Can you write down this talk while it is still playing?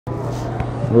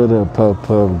What up,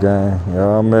 Pup gang?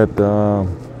 Y'all, I'm at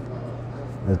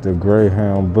the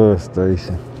Greyhound bus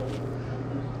station.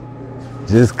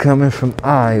 Just coming from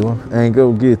Iowa. Ain't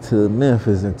go get to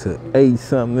Memphis until 8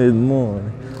 something this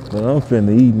morning. But I'm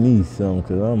finna eat me something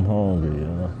cause I'm hungry,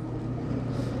 y'all.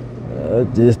 I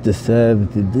just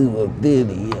decided to do a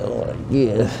video, I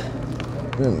guess.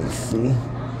 Let me see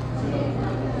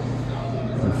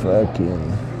if I can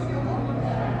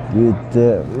get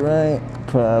that right.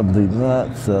 Probably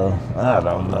not, so I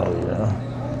don't know, y'all.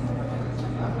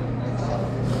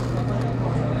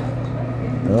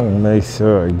 I'm gonna make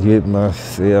sure I get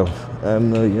myself. I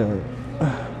know y'all.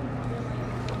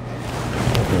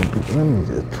 Let me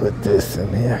just put this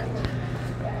in here.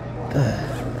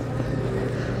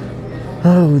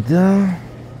 Hold on.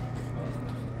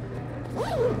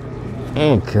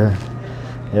 Okay.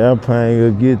 Y'all probably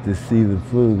gonna get to see the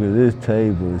food because this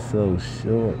table is so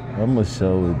short. I'm gonna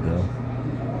show it though.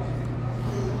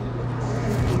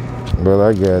 But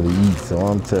I gotta eat, so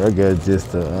I got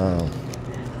just a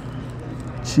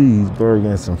cheeseburger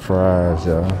and some fries,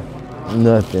 y'all.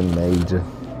 Nothing major.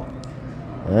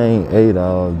 I ain't ate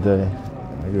all day.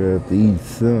 I got to eat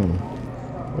soon.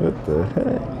 What the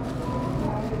heck?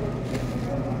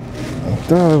 I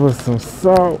thought it was some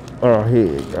salt. Oh,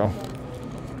 here you go.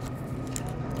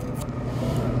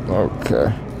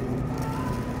 Okay.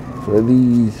 For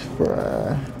these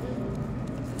fries.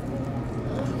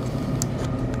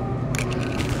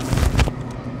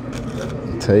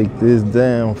 Take this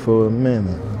down for a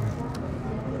minute.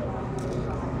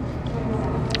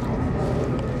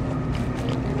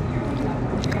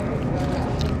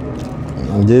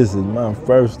 This is my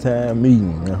first time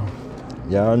eating,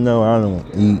 y'all know I don't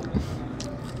eat,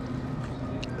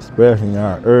 especially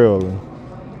not early.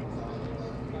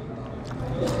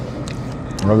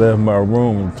 I left my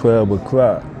room at 12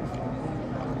 o'clock.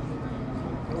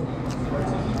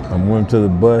 I went to the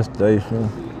bus station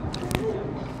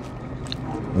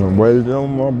and waited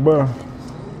on my bus,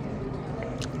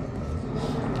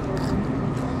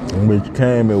 which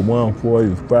came at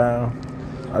 1:45.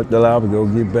 I thought I would go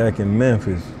get back in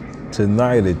Memphis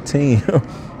tonight at 10.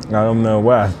 I don't know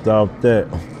why I stopped that.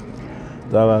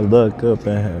 Thought I looked up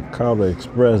and had caught an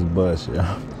express bus,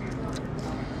 y'all.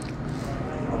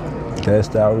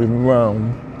 Guess I was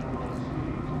wrong.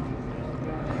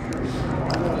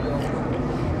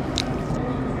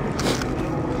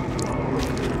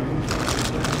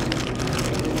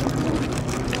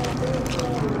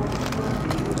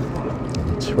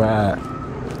 Try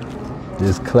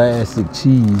this classic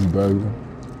cheeseburger.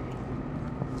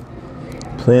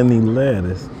 Plenty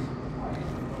lettuce.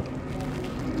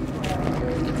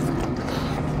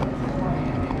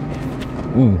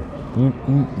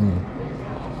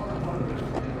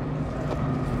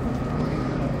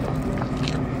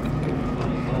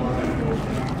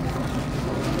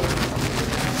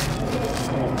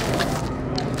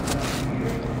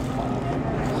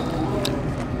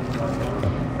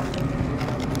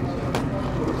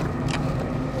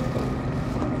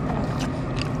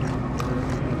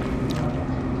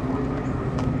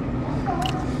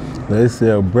 They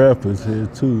sell breakfast here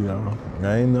too, y'all.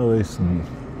 I ain't know they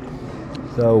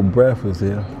sell breakfast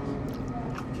here.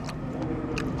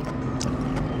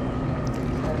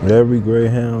 Every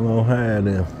Greyhound don't have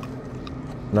them.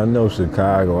 I know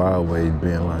Chicago always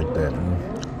been like that.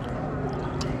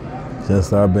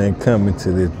 Since I've been coming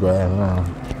to this Greyhound.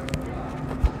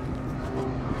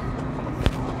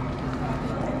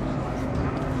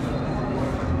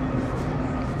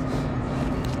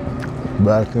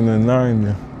 Back in the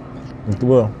 90s.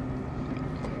 Well,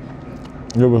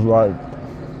 it was like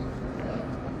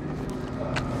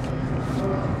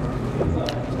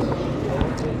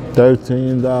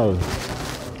 $13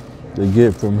 to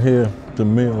get from here to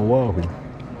Milwaukee.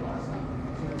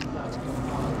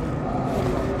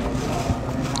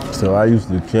 So I used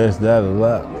to catch that a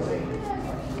lot.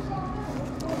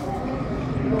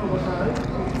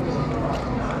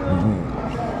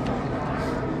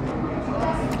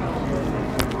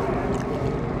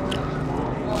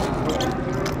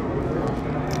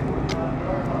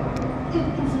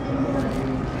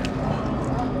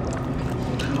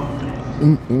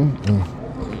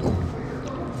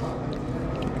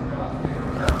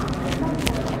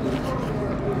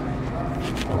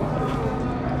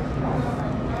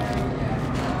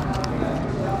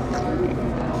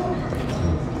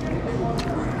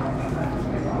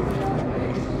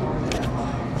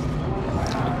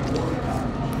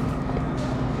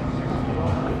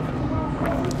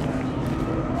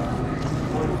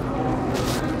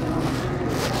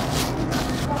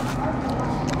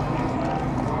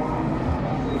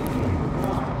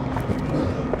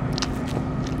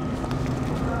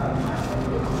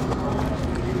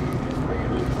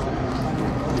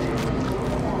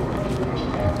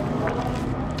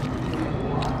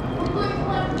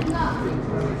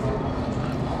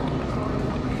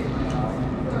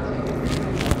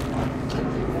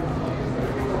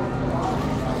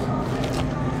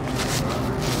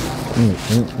 Me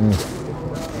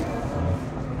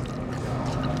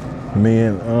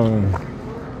and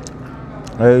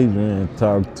Adrian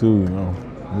talked too,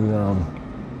 you know.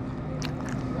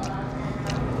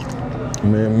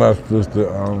 Me and my sister,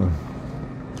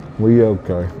 we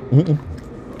okay.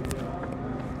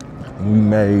 We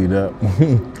made up.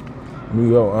 We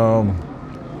go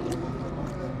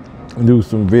do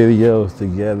some videos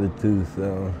together too,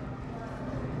 so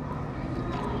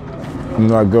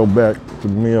I go back to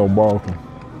Milwaukee.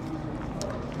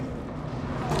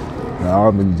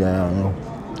 I'll be down,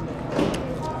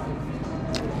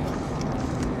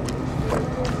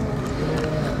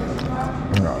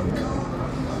 you know.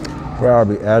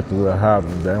 Probably after the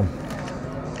holiday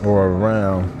or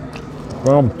around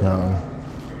sometime.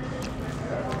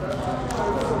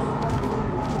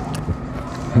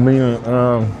 Me and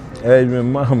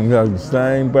Adrian's mom got the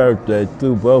same birthday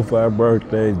too. Both our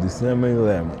birthdays December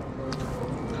 11th.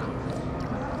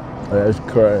 That's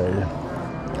crazy.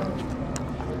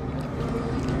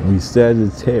 We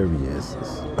Sagittarius.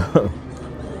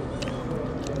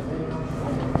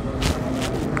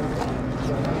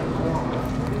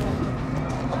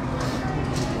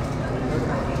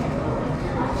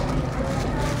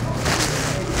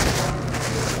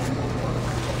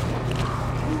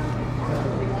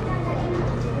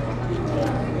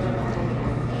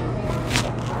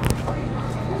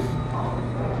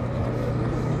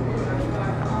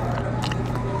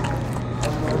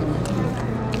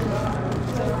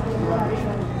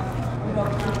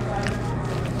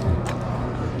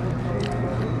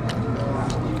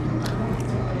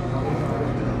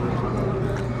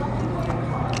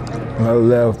 I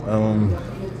left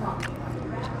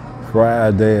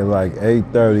Friday at like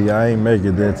 8:30. I ain't make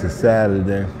it there till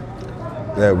Saturday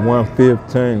at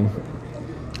 1:15.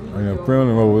 And the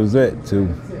funeral was at 2.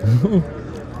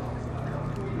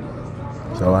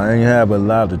 So I ain't have a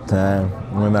lot of time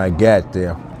when I got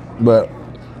there. But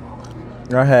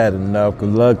I had enough,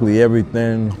 because luckily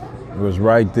everything was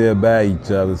right there by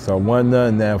each other. So wasn't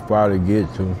nothing that far to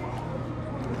get to.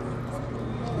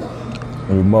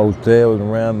 The motel was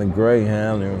around the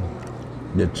Greyhound, and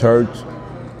the church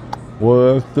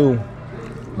was too.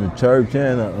 The church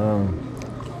and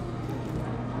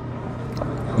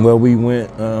where we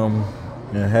went and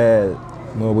had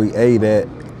where we ate at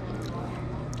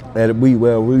we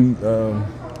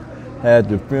had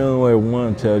the funeral at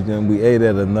one church and we ate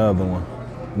at another one.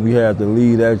 We had to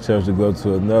leave that church to go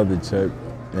to another church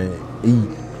and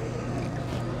eat.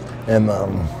 And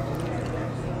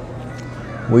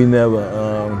we never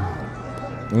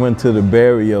went to the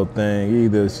burial thing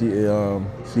either. She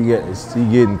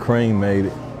getting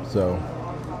cremated, so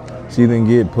she didn't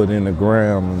get put in the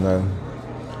ground or nothing.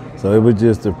 So it was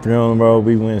just a funeral.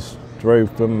 We went straight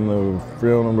from the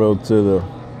funeral to the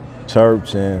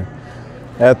church, and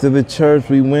after the church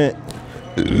we went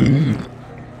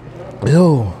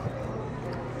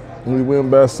we went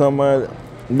by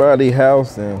somebody's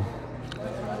house and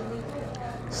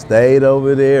stayed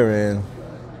over there. And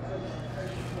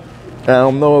I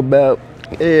don't know about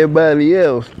everybody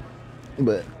else,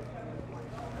 but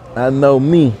I know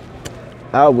me,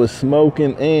 I was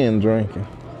smoking and drinking.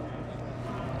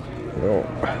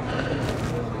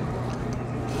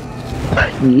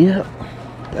 Yep.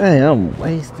 Dang, I'm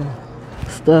wasting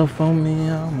stuff on me.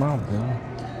 Oh my God.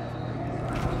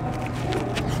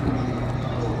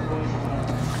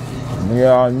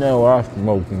 Y'all know I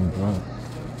smoke and drink.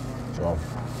 So,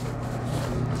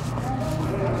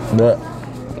 but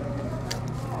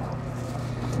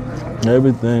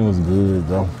everything was good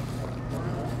though.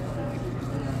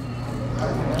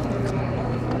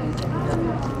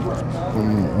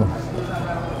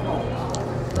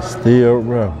 Still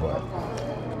rough, but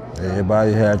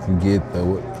everybody had to get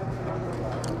through it.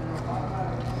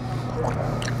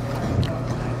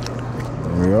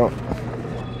 Yep.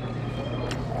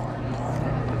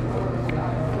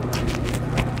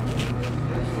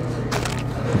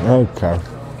 Okay.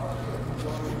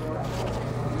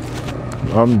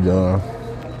 I'm done.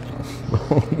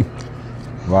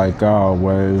 Like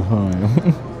always,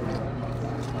 honey.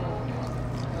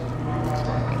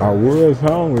 I was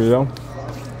hungry though.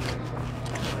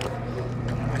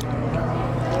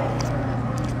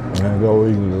 And go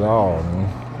eat it all, man.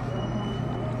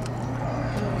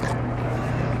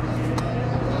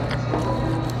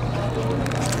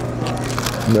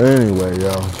 But anyway,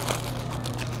 y'all,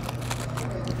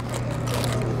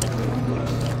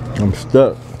 I'm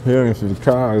stuck here in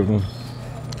Chicago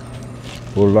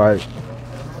for like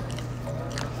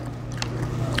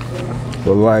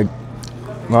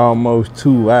almost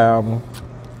 2 hours,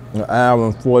 an hour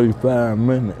and 45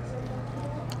 minutes.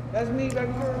 That's me,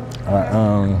 baby girl.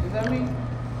 Is that me?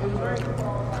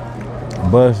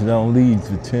 Bus don't leave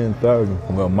till 10:30.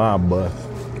 Well, my bus.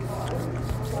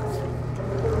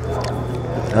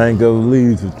 I ain't gonna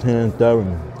leave till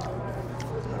 10:30.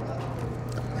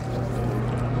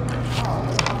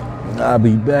 I'll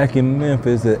be back in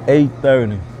Memphis at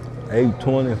 8:30,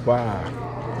 8:25.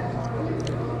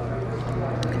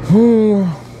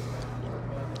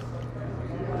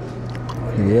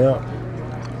 Yeah.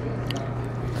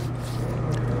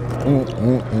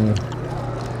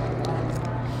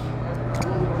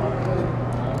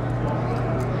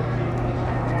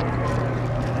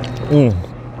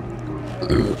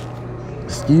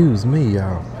 Excuse me,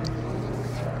 y'all.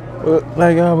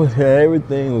 Like I was here,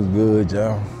 everything was good,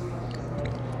 y'all.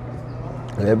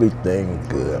 Everything was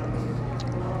good.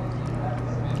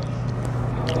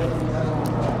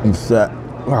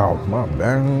 Oh, my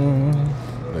bad.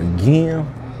 Again.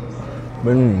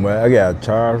 But anyway, I gotta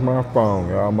charge my phone,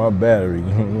 y'all, my battery.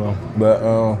 But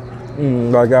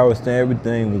like I was saying,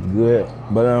 everything was good.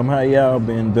 But how y'all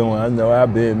been doing? I know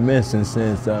I've been missing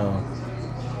since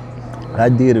I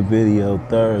did a video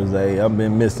Thursday. I've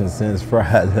been missing since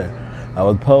Friday. I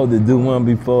was supposed to do one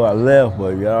before I left,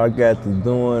 but y'all got to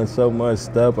doing so much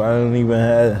stuff. I don't even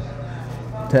have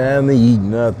time to eat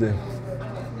nothing.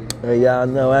 And y'all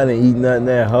know I didn't eat nothing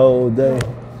that whole day.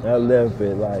 I left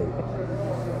at like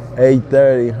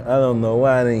 8:30. I don't know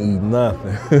why I didn't eat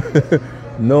nothing.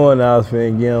 Knowing I was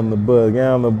finna get on the bus.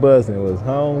 Got on the bus and was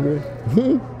hungry.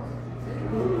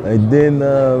 And then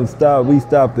we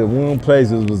stopped at one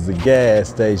place. It was the gas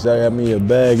station. I got me a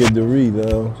bag of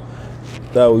Doritos.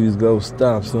 Thought we was gonna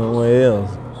stop somewhere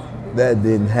else. That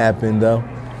didn't happen though.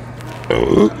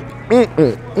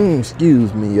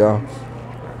 Excuse me, y'all.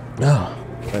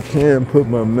 I can't put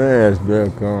my mask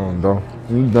back on though.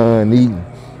 I'm done eating.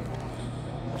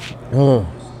 I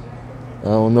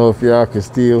don't know if y'all can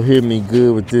still hear me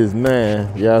good with this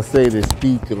mask. Y'all say the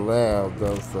speaker loud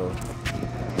though, so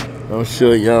I'm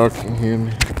sure y'all can hear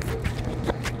me.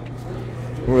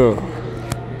 Well,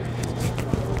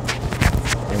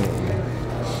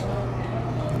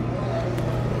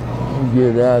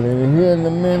 get out in here in a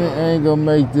minute. I ain't gonna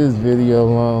make this video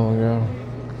long, y'all.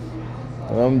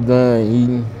 I'm done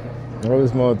eating. I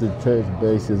just wanted to touch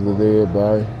bases with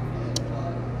everybody.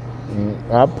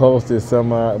 I posted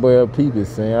people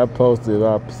saying I posted some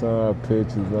of our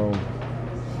pictures on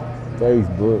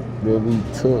Facebook that we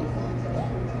took.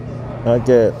 I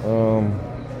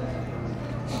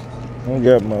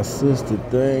got my sister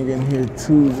thing in here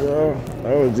too, y'all.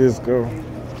 I was just gonna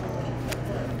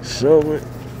show it.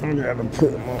 I gotta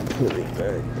put it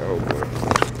back over.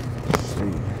 Let's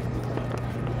see.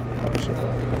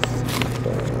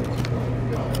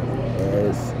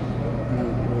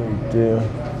 Right there.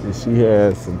 She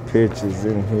had some pictures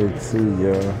in here too,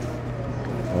 y'all.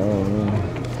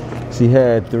 She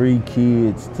had 3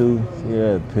 kids too. She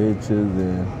had pictures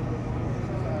and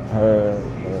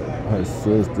her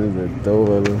sisters, her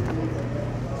daughter.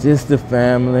 Just the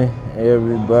family,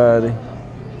 everybody.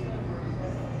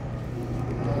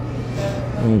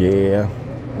 Yeah,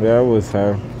 that was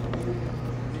her.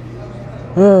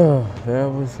 Oh, that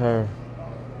was her.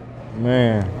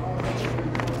 Man.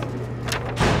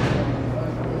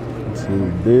 To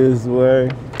this way,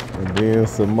 and then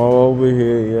some more over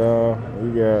here, y'all.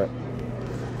 We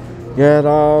got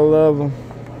all of them.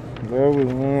 That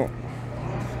was one.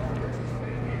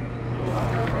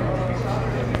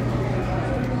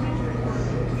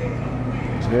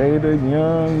 Jada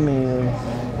Young Mills.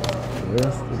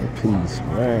 Rest in peace,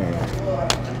 man.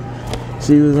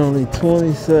 She was only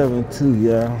 27 too,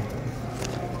 y'all.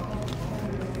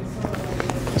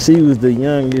 She was the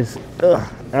youngest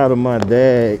out of my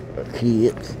dad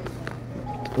kids.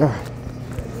 I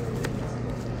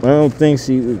don't think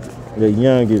she was the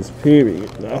youngest, period,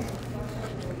 no.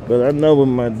 But I know with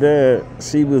my dad,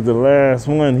 she was the last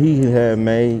one he had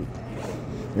made.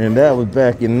 And that was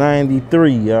back in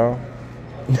 93, y'all.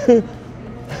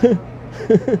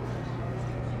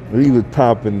 He was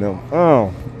popping them.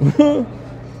 Oh,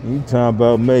 you talking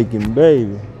about making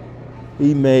babies.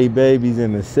 He made babies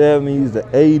in the 70s, the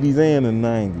 80s, and the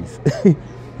 90s.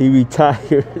 He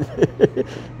retired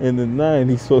in the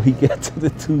 90s, so he got to the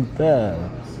 2000s.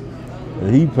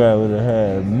 He probably would have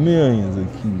had millions of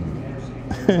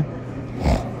kids.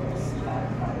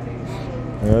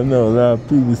 I know a lot of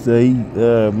people say he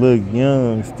look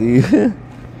young still.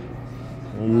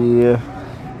 Yeah.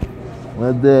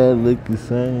 My dad looked the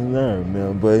same now,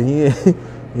 man, but he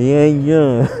ain't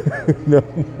young no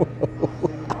more.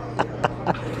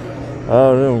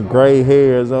 All them gray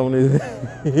hairs on his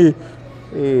head.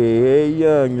 He ain't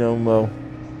young no more.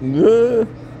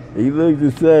 He looked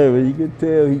the same, but you can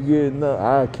tell he getting up.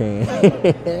 I can't.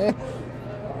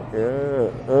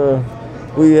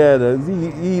 We had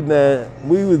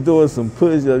we was doing some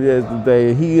push-ups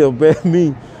yesterday. He up at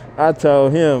me. I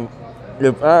told him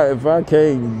if I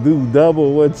can't do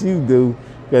double what you do,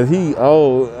 cause he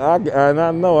old, and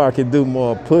I know I can do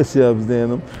more push-ups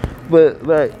than him. But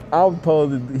like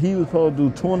he was supposed to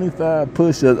do 25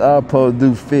 push-ups. I was supposed to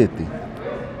do 50.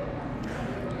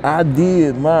 I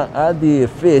did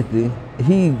 50.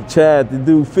 He tried to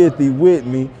do 50 with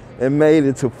me and made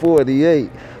it to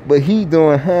 48. But he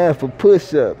doing half of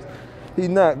push-ups. He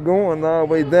not going all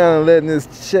the way down and letting his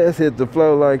chest hit the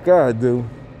floor like I do.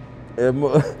 And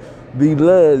my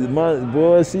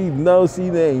boy, she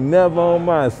ain't never on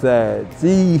my side.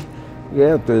 She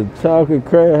after talking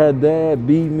crazy, her dad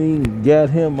beat me, got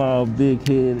him all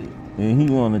big-headed, and he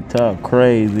want to talk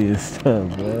crazy and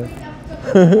stuff,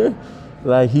 bro.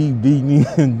 Like he beat me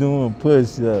and doing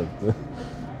push-ups.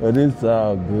 But it's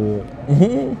all good.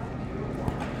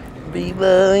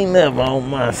 B-Love ain't never on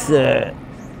my side.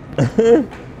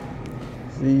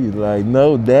 She's like,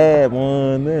 no, Dad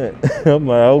won that. I'm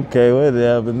like, okay,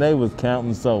 whatever. And they was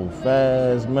counting so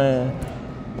fast, man.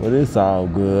 But it's all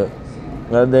good.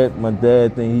 I let my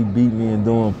dad think he beat me in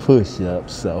doing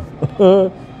push-ups, so.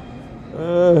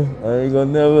 I ain't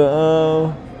gonna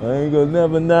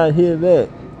never not hear that.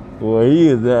 Boy, he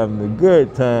is having a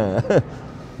good time.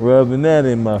 Rubbing that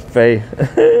in my face.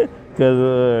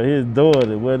 Cause his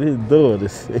daughter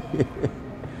said.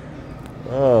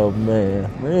 Oh man.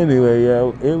 Anyway,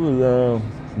 yeah, it was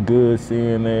good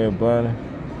seeing everybody.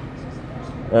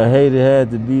 I hate it had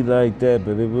to be like that,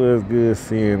 but it was good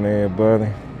seeing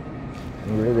everybody.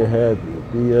 It really had to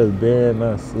be us bearing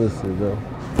our sister though.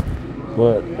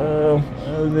 But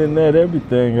other than that,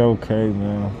 everything okay,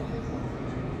 man.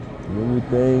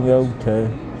 Everything okay.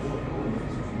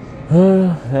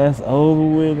 That's over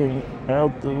with and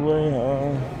out the way.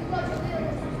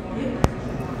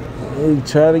 We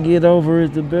try to get over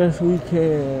it the best we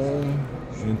can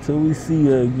until we see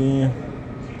her again.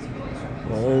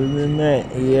 Other than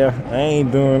that, yeah, I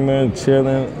ain't doing nothing,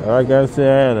 chilling. Like I said,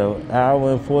 I had an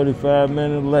hour and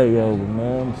 45-minute layover,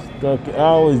 man. I'm stuck. I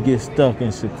always get stuck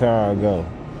in Chicago.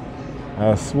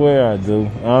 I swear I do.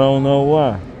 I don't know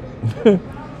why.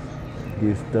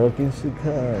 Get stuck in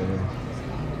Chicago.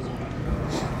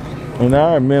 And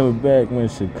I remember back when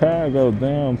Chicago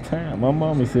downtown, my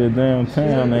mama said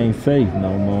downtown ain't safe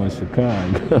no more in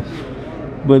Chicago.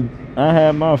 But I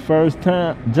had my first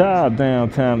job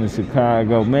downtown in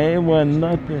Chicago. Man, it wasn't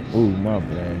nothing. Ooh, my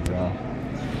bad, y'all.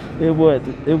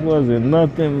 It wasn't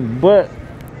nothing but,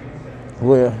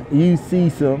 well, you see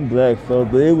some black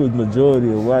folks, but it was majority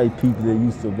of white people that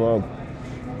used to walk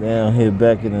down here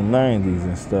back in the 90s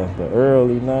and stuff, the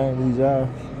early 90s, y'all.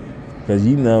 Cause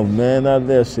you know, man, I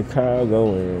left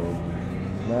Chicago in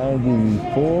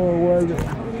 94, was it?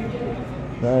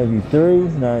 93,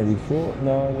 94,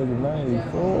 no, was it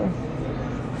 94?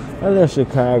 I left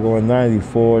Chicago in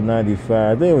 94,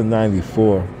 95, they was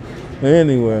 94.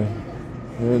 Anyway,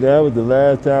 that was the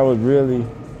last time I was really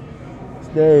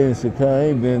staying in Chicago. I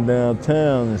ain't been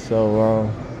downtown in so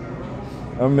long.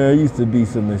 I mean, there used to be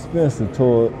some expensive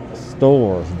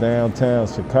stores downtown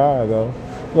Chicago.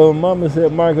 Well, mama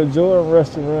said Michael Jordan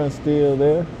restaurant still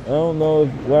there. I don't know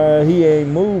why he ain't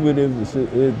moving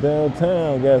if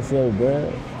downtown got so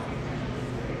bad.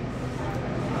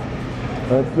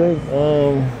 I think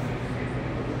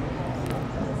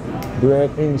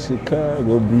Black in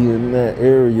Chicago be in that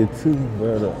area too,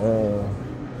 but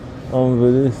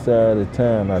over this side of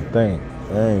town, I think.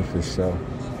 I ain't for sure.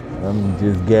 I'm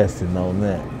just guessing on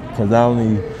that, cause I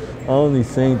only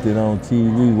seen it on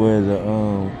TV where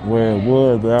it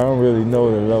was, but I don't really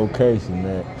know the location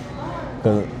at.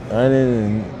 Cause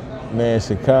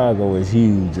Chicago is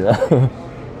huge. I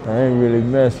ain't really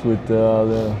messed with all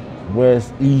the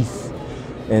west, east,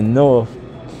 and north.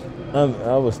 I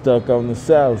was stuck on the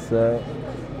south side.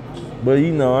 But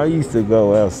you know, I used to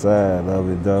go outside of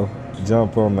it though,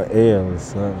 jump on the air or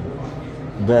something.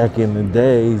 Back in the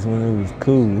days when it was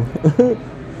cool.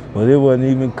 But it wasn't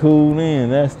even cool then.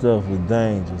 That stuff was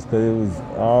dangerous because it was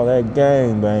all that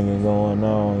gang banging going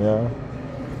on, y'all.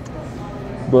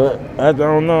 But I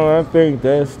don't know. I think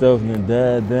that stuff done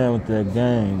died down with that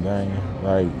gang banging.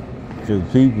 Like, because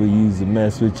people used to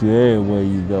mess with you everywhere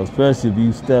you go, especially if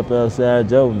you step outside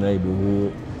your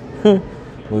neighborhood.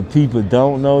 When people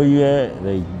don't know you at,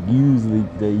 they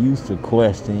used to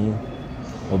question you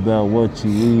about what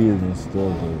you is and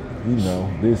stuff. But, you know,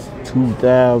 this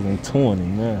 2020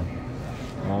 now,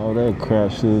 all that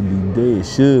crap should be dead.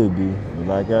 Should be. But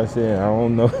like I said, I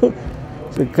don't know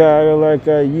Chicago like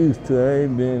I used to. I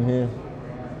ain't been here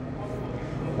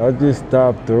I just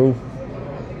stopped through.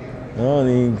 I don't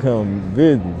even come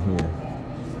visit here.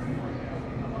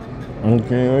 I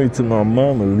can't wait till my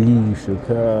mama leaves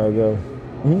Chicago.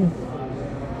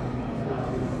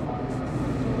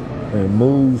 And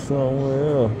move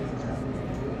somewhere else.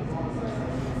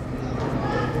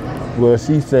 Well,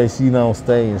 she says she don't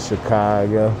stay in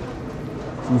Chicago.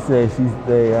 She says she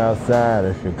stay outside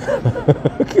of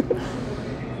Chicago.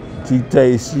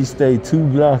 She stay 2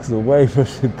 blocks away from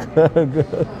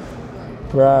Chicago.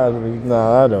 Probably.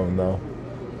 No, I don't know.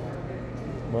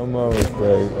 My mama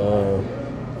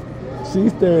she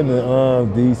stay in the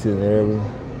decent area.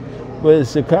 But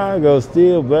Chicago's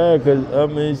still bad, cause I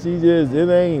mean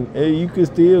you can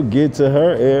still get to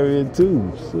her area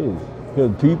too.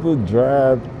 Cause people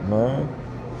drive, man.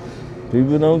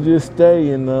 People don't just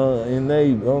stay on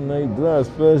they block,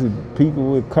 especially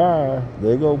people with cars.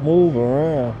 They go move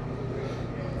around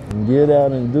and get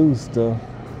out and do stuff.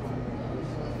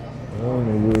 On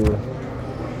the wheel.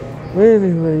 But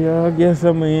anyway, y'all, I guess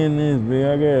I'm gonna end this, man.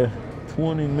 I got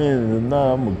 20 minutes, and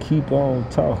now I'm gonna keep on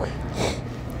talking.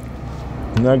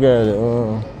 And I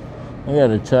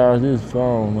gotta charge this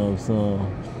phone up some.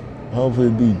 Hopefully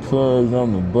it be plugged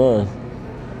on the bus.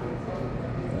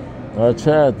 I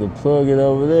tried to plug it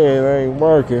over there, it ain't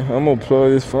working. I'm gonna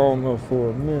plug this phone up for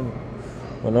a minute.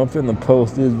 But I'm finna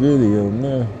post this video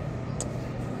now.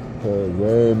 Cause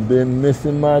I ain't been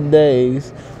missing my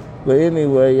days. But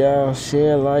anyway, y'all,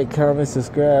 share, like, comment,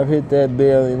 subscribe, hit that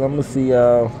bell, and I'm gonna see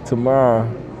y'all tomorrow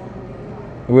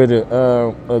with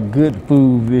a good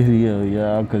food video,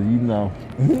 y'all, cause you know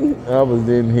I was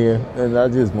in here and I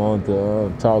just wanted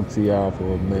to talk to y'all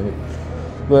for a minute.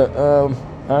 But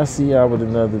I'll see y'all with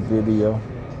another video.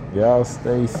 Y'all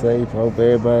stay safe. Hope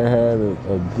everybody had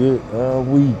a good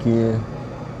weekend.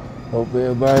 Hope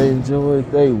everybody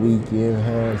enjoyed their weekend,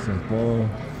 had some fun.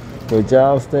 But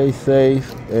y'all stay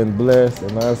safe and blessed,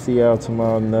 and I'll see y'all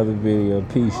tomorrow in another video.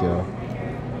 Peace, y'all.